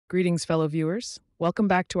Greetings, fellow viewers. Welcome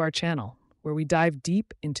back to our channel, where we dive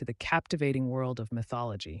deep into the captivating world of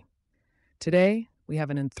mythology. Today, we have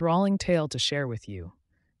an enthralling tale to share with you,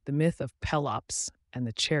 the myth of Pelops and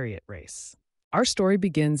the Chariot race. Our story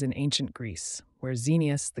begins in ancient Greece, where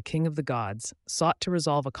Xenius, the king of the gods, sought to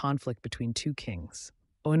resolve a conflict between two kings,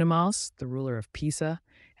 Oenomaus, the ruler of Pisa,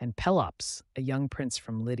 and Pelops, a young prince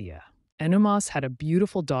from Lydia. Oenomaus had a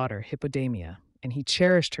beautiful daughter, Hippodamia, and he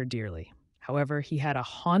cherished her dearly. However, he had a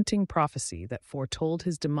haunting prophecy that foretold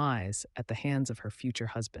his demise at the hands of her future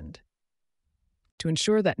husband. To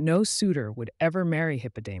ensure that no suitor would ever marry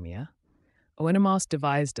Hippodamia, Oenomaus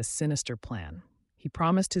devised a sinister plan. He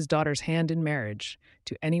promised his daughter's hand in marriage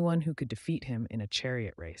to anyone who could defeat him in a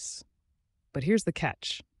chariot race. But here's the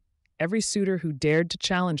catch. Every suitor who dared to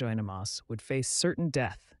challenge Oenomaus would face certain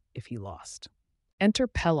death if he lost. Enter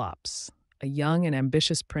Pelops, a young and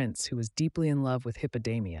ambitious prince who was deeply in love with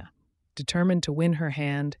Hippodamia. Determined to win her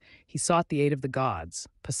hand, he sought the aid of the gods,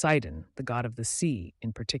 Poseidon, the god of the sea,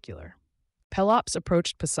 in particular. Pelops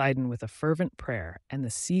approached Poseidon with a fervent prayer, and the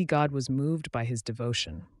sea god was moved by his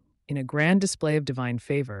devotion. In a grand display of divine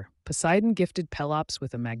favor, Poseidon gifted Pelops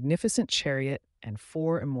with a magnificent chariot and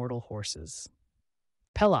 4 immortal horses.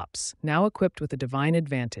 Pelops, now equipped with a divine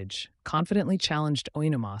advantage, confidently challenged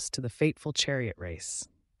Oenomaus to the fateful chariot race.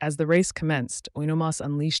 As the race commenced, Oenomaus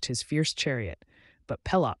unleashed his fierce chariot, but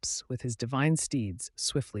Pelops, with his divine steeds,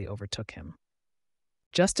 swiftly overtook him.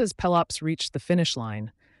 Just as Pelops reached the finish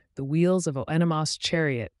line, the wheels of Oenomaus'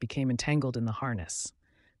 chariot became entangled in the harness.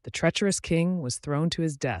 The treacherous king was thrown to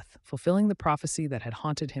his death, fulfilling the prophecy that had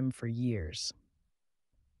haunted him for years.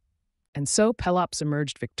 And so Pelops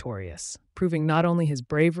emerged victorious, proving not only his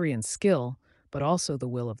bravery and skill, but also the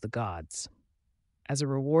will of the gods. As a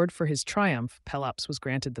reward for his triumph, Pelops was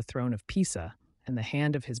granted the throne of Pisa and the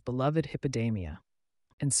hand of his beloved Hippodamia.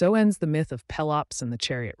 And so ends the myth of Pelops and the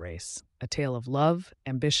chariot race, a tale of love,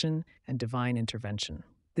 ambition, and divine intervention.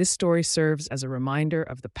 This story serves as a reminder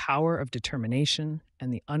of the power of determination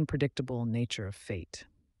and the unpredictable nature of fate.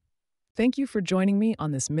 Thank you for joining me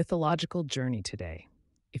on this mythological journey today.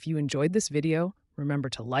 If you enjoyed this video, remember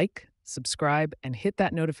to like, subscribe, and hit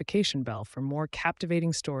that notification bell for more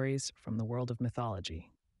captivating stories from the world of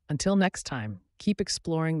mythology. Until next time, keep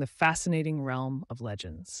exploring the fascinating realm of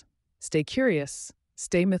legends. Stay curious,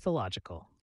 stay mythological.